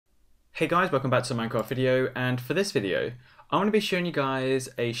Hey guys, welcome back to a Minecraft video, and for this video, I'm going to be showing you guys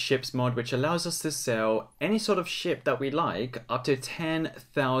a ships mod which allows us to sell any sort of ship that we like up to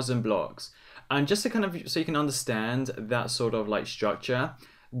 10,000 blocks. And just to so you can understand that sort of like structure,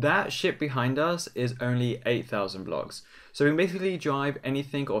 that ship behind us is only 8,000 blocks. So we can basically drive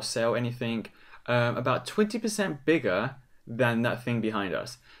anything or sell anything about 20% bigger than that thing behind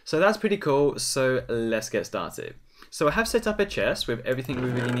us. So that's pretty cool, so let's get started. So I have set up a chest with everything we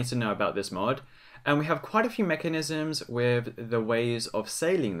really need to know about this mod, and we have quite a few mechanisms with the ways of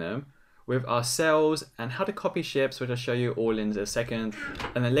sailing them, with our sails and how to copy ships, which I'll show you all in a second.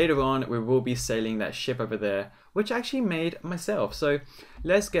 And then later on we will be sailing that ship over there, which I actually made myself. So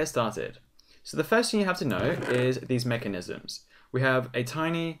let's get started. So the first thing you have to know is these mechanisms. We have a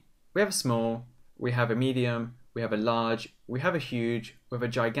tiny, we have a small, we have a medium, we have a large, we have a huge, we have a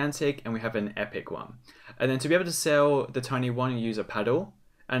gigantic, and we have an epic one. And then to be able to sail the tiny one, you use a paddle.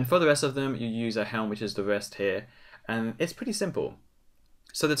 And for the rest of them, you use a helm, which is the rest here. And it's pretty simple.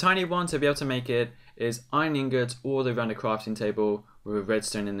 So the tiny one, to be able to make it, is iron ingots all around the crafting table with a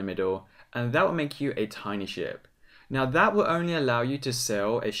redstone in the middle. And that will make you a tiny ship. Now that will only allow you to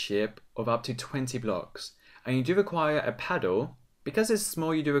sail a ship of up to 20 blocks. And you do require a paddle. Because it's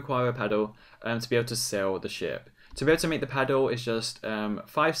small, you do require a paddle to be able to sail the ship. To be able to make the paddle is just 5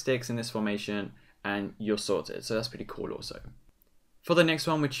 sticks in this formation and you're sorted. So that's pretty cool also. For the next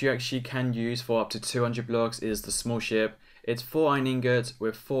one, which you actually can use for up to 200 blocks, is the small ship. It's 4 iron ingots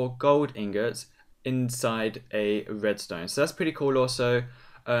with 4 gold ingots inside a redstone. So that's pretty cool also.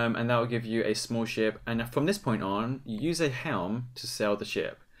 And that will give you a small ship. And from this point on, you use a helm to sail the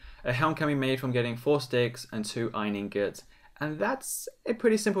ship. A helm can be made from getting 4 sticks and 2 iron ingots. And that's a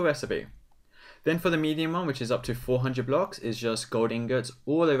pretty simple recipe. Then for the medium one, which is up to 400 blocks, is just gold ingots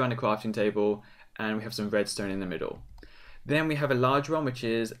all around the crafting table, and we have some redstone in the middle. Then we have a large one, which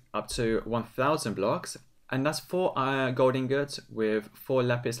is up to 1000 blocks, and that's 4 gold ingots with 4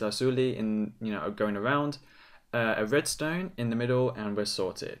 lapis lazuli going around, a redstone in the middle, and we're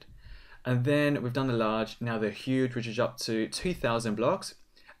sorted. And then we've done the large, now the huge, which is up to 2000 blocks,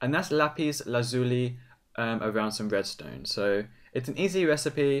 and that's lapis lazuli around some redstone. So it's an easy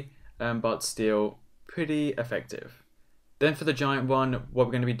recipe, but still pretty effective. Then for the giant one, what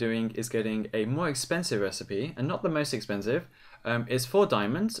we're going to be doing is getting a more expensive recipe, and not the most expensive. It's 4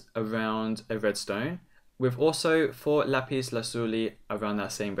 diamonds around a redstone, with also 4 lapis lazuli around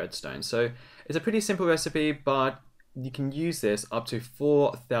that same redstone. So it's a pretty simple recipe, but you can use this up to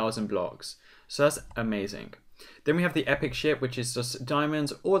 4,000 blocks. So that's amazing. Then we have the epic ship, which is just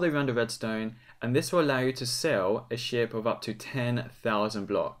diamonds all the way around the redstone, and this will allow you to sail a ship of up to 10,000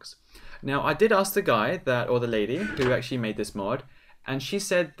 blocks. Now I did ask the guy or the lady who actually made this mod, and she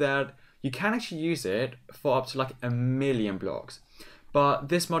said that you can actually use it for up to like 1,000,000 blocks. But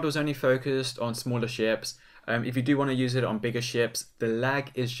this mod was only focused on smaller ships. If you do want to use it on bigger ships, the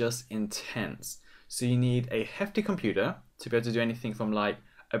lag is just intense. So you need a hefty computer to be able to do anything from like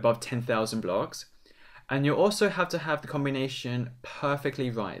above 10,000 blocks. And you also have to have the combination perfectly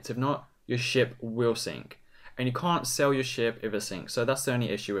right. If not, your ship will sink. And you can't sell your ship if it sinks. So that's the only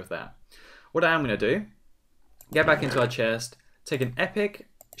issue with that. What I am going to do, get back into our chest, take an epic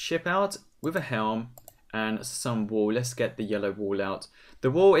ship out with a helm and some wool. Let's get the yellow wool out.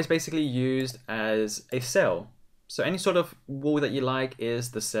 The wool is basically used as a sail. So any sort of wool that you like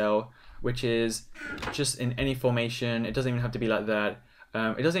is the sail, which is just in any formation. It doesn't even have to be like that.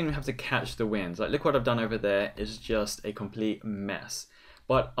 It doesn't even have to catch the wind. Like, look what I've done over there. It's just a complete mess.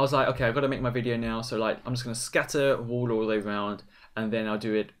 But I was like, okay, I've got to make my video now. So like, I'm just going to scatter wool all the way around, and then I'll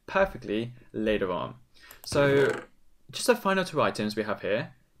do it perfectly later on. So just the final 2 items we have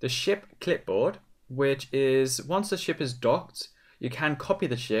here. The ship clipboard, which is once the ship is docked, you can copy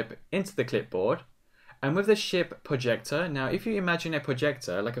the ship into the clipboard. And with the ship projector, now if you imagine a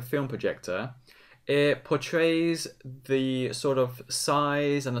projector, like a film projector, it portrays the sort of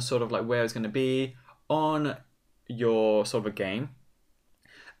size and the sort of like where it's going to be on your sort of a game.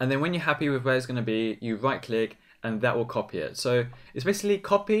 And then when you're happy with where it's going to be, you right click and that will copy it. So it's basically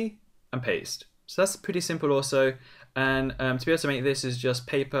copy and paste. So that's pretty simple also. And to be able to make this is just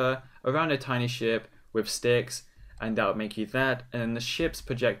paper around a tiny ship with sticks, and that will make you that. And the ship's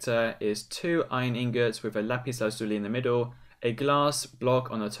projector is 2 iron ingots with a lapis lazuli in the middle, a glass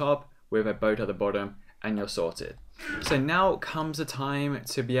block on the top, with a boat at the bottom, and you're sorted. So now comes the time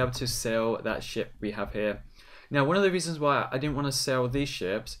to be able to sail that ship we have here. Now, one of the reasons why I didn't want to sail these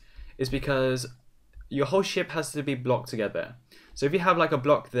ships is because your whole ship has to be blocked together. So if you have like a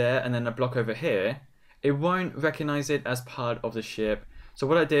block there and then a block over here, it won't recognize it as part of the ship. So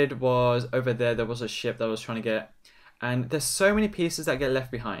what I did was over there was a ship that I was trying to get, and there's so many pieces that get left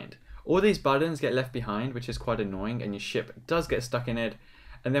behind. all these buttons get left behind, which is quite annoying, and your ship does get stuck in it.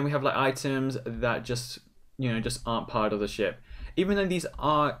 And then we have like items that just, you know, just aren't part of the ship. Even though these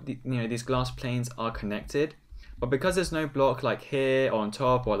are, you know, these glass planes are connected, but because there's no block like here or on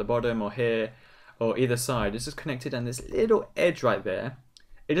top or at the bottom or here or either side, it's just connected, and this little edge right there,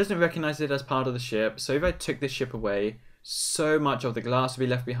 it doesn't recognize it as part of the ship. So if I took this ship away, so much of the glass would be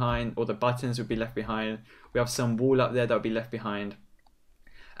left behind, or the buttons would be left behind. We have some wall up there that would be left behind.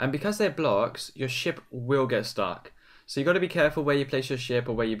 And because they're blocks, your ship will get stuck. So you got to be careful where you place your ship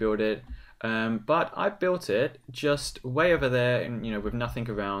or where you build it. But I built it just way over there, and you know, with nothing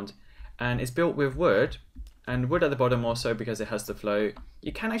around, and it's built with wood, and wood at the bottom also because it has to float.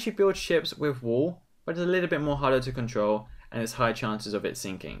 You can actually build ships with wool, but it's a little bit more harder to control, and there's high chances of it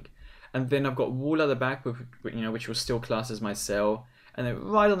sinking. And then I've got wool at the back, which will still class as my sail. And then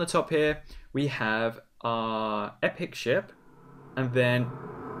right on the top here, we have our epic ship, and then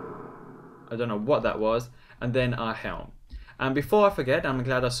I don't know what that was, and then our helm. And before I forget, I'm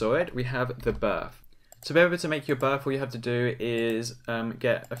glad I saw it, we have the berth. To be able to make your berth, all you have to do is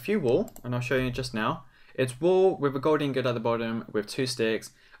get a few wool, and I'll show you just now. It's wool with a gold ingot at the bottom with 2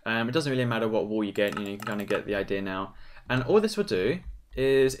 sticks. It doesn't really matter what wool you get, you can kind of get the idea now. And all this will do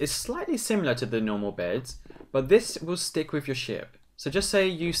is it's slightly similar to the normal beds, but this will stick with your ship. So just say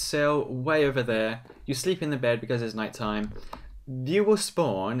you sail way over there, you sleep in the bed because it's nighttime, you will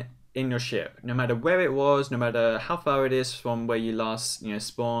spawn in your ship, no matter where it was, no matter how far it is from where you last, you know,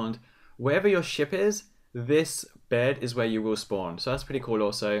 spawned. Wherever your ship is, this bed is where you will spawn. So that's pretty cool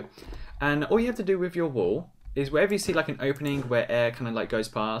also. And all you have to do with your wool is wherever you see like an opening where air kind of like goes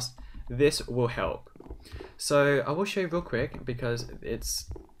past, this will help. So I will show you real quick because it's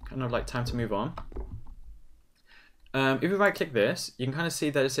kind of like time to move on. If you right click this, you can kind of see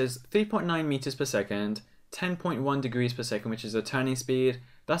that it says 3.9 meters per second, 10.1 degrees per second, which is the turning speed.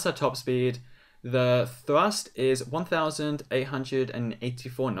 That's our top speed. The thrust is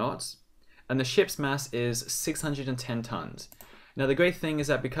 1,884 knots, and the ship's mass is 610 tons. Now the great thing is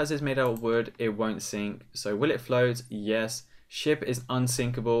that because it's made out of wood, it won't sink. So will it float? Yes. Ship is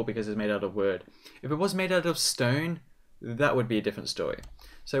unsinkable because it's made out of wood. If it was made out of stone, that would be a different story.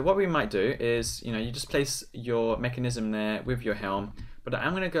 So what we might do is, you know, you just place your mechanism there with your helm, but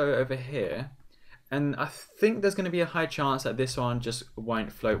I'm going to go over here, and I think there's going to be a high chance that this one just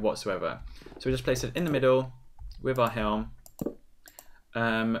won't float whatsoever. So we just place it in the middle with our helm.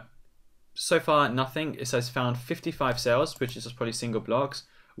 So far nothing. It says found 55 sails, which is just probably single blocks.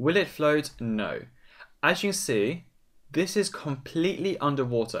 Will it float? No. As you can see, this is completely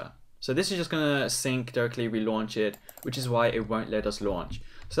underwater. So this is just going to sink directly, relaunch it, which is why it won't let us launch.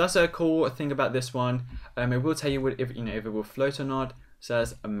 So that's a cool thing about this one. It will tell you if it will float or not. So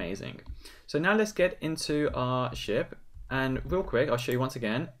that's amazing. So now let's get into our ship. And real quick, I'll show you once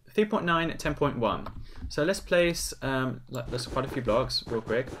again. 3.9, 10.1. So let's place, there's quite a few blocks real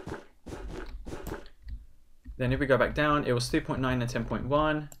quick. Then if we go back down, it was 3.9 and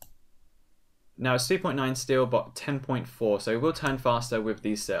 10.1. Now it's 3.9 still, but 10.4. So it will turn faster with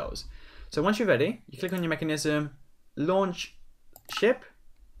these sails. So once you're ready, you click on your mechanism, launch ship,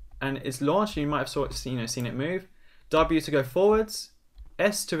 and it's launched. You might have seen it move. W to go forwards,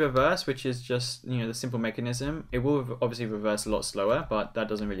 S to reverse, which is just the simple mechanism. It will obviously reverse a lot slower, but that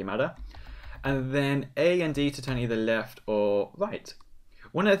doesn't really matter. And then A and D to turn either left or right.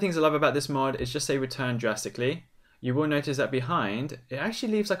 One of the things I love about this mod is just say return drastically. You will notice that behind, it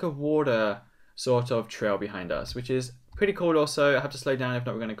actually leaves like a water sort of trail behind us, which is pretty cool also. I have to slow down, if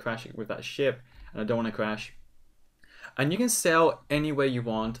not we're going to crash with that ship, and I don't want to crash. And you can sail anywhere you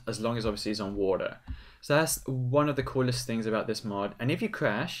want as long as obviously it's on water. So that's one of the coolest things about this mod. And if you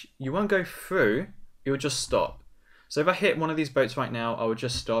crash, you won't go through, it will just stop. So if I hit one of these boats right now, I will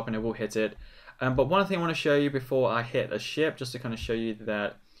just stop and it will hit it. But one thing I want to show you before I hit a ship, just to kind of show you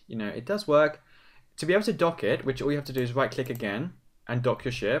that it does work. To be able to dock it, which all you have to do is right click again and dock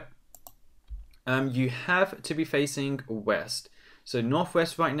your ship, you have to be facing west. So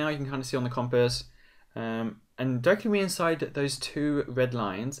northwest right now, you can kind of see on the compass. And directly inside those two red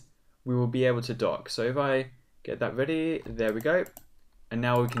lines, we will be able to dock. So if I get that ready, there we go. And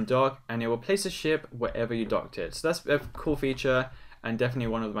now we can dock, and it will place the ship wherever you docked it. So that's a cool feature, and definitely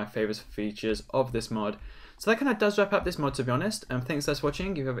one of my favorite features of this mod. So that kind of does wrap up this mod, to be honest. Thanks guys for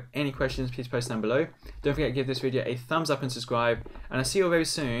watching. If you have any questions, please post them below. Don't forget to give this video a thumbs up and subscribe, and I'll see you all very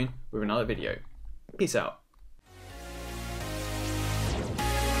soon with another video. Peace out.